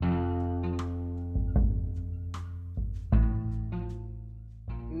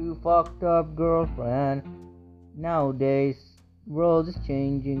fucked up girlfriend. Nowadays, world is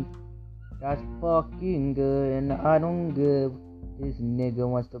changing. That's fucking good, and I don't give. This nigga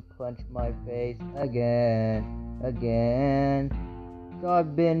wants to punch my face again. So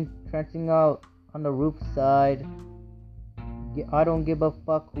I've been trenching out on the roof side. I don't give a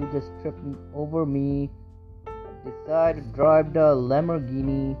fuck who just tripped over me. I decided to drive the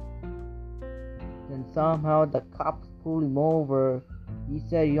Lamborghini. Then somehow the cops pulled him over. He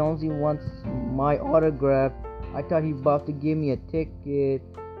said he only wants my autograph. I thought he about to give me a ticket.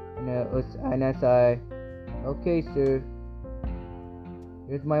 And I said, okay, sir,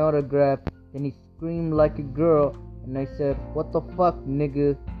 here's my autograph. Then he screamed like a girl. And I said, what the fuck,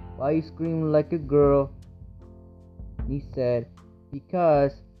 nigga? Why you screaming like a girl? And he said,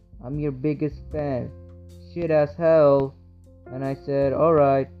 because I'm your biggest fan. Shit as hell. And I said,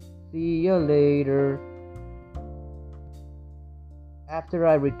 alright, see you later. After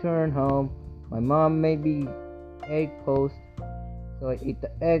I returned home, my mom made me egg toast. So I ate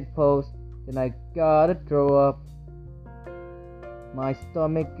the egg toast. Then I gotta throw up. My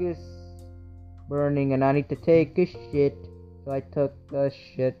stomach is burning and I need to take a shit. So I took a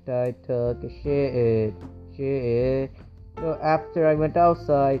shit. So after I went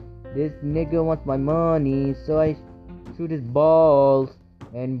outside, this nigga wants my money. So I shoot his balls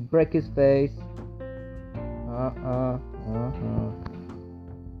and break his face.